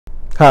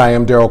Hi,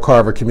 I'm Darrell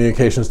Carver,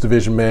 Communications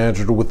Division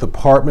Manager with the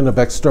Department of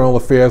External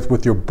Affairs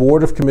with your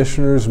Board of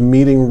Commissioners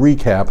meeting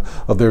recap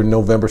of their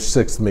November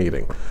 6th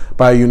meeting.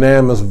 By a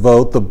unanimous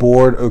vote, the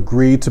board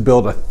agreed to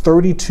build a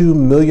 $32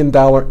 million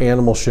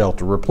animal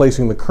shelter,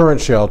 replacing the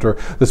current shelter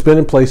that's been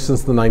in place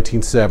since the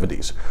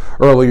 1970s.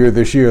 Earlier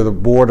this year, the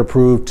board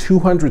approved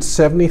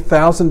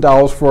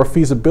 $270,000 for a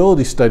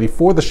feasibility study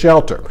for the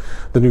shelter.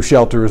 The new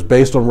shelter is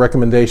based on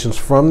recommendations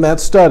from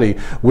that study,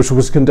 which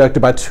was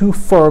conducted by two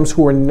firms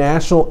who are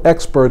national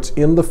experts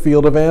in the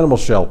field of animal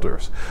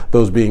shelters,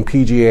 those being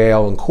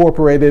PGAL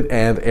Incorporated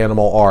and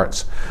Animal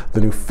Arts.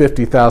 The new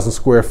 50,000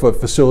 square foot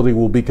facility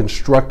will be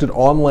constructed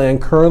on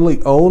land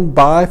currently owned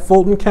by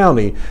Fulton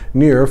County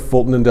near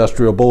Fulton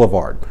Industrial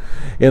Boulevard.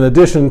 In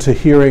addition to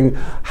hearing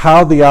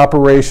how the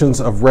operations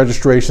of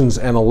registrations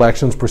and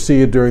elections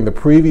proceeded during the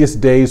previous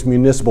day's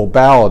municipal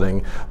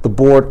balloting, the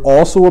board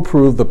also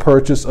approved the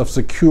purchase of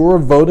secure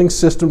voting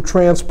system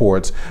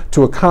transports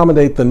to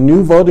accommodate the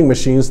new voting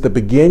machines that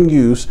begin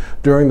use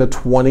during the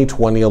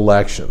 2020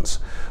 elections.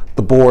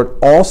 The board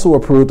also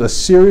approved a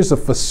series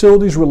of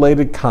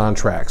facilities-related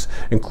contracts,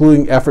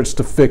 including efforts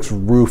to fix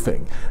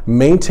roofing,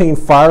 maintain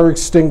fire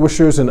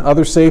extinguishers and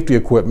other safety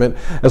equipment,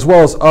 as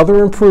well as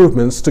other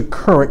improvements to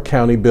current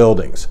county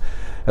buildings.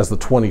 As the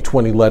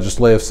 2020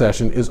 legislative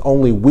session is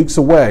only weeks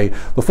away,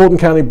 the Fulton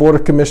County Board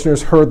of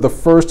Commissioners heard the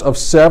first of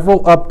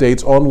several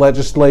updates on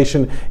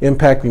legislation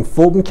impacting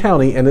Fulton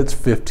County and its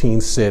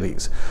 15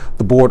 cities.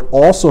 The board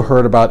also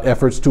heard about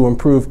efforts to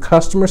improve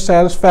customer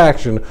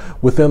satisfaction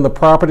within the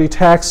property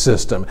tax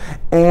system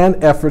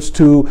and efforts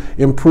to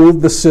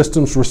improve the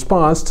system's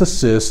response to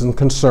citizen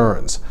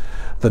concerns.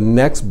 The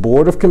next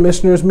Board of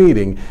Commissioners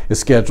meeting is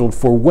scheduled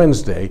for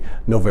Wednesday,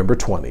 November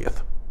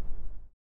 20th.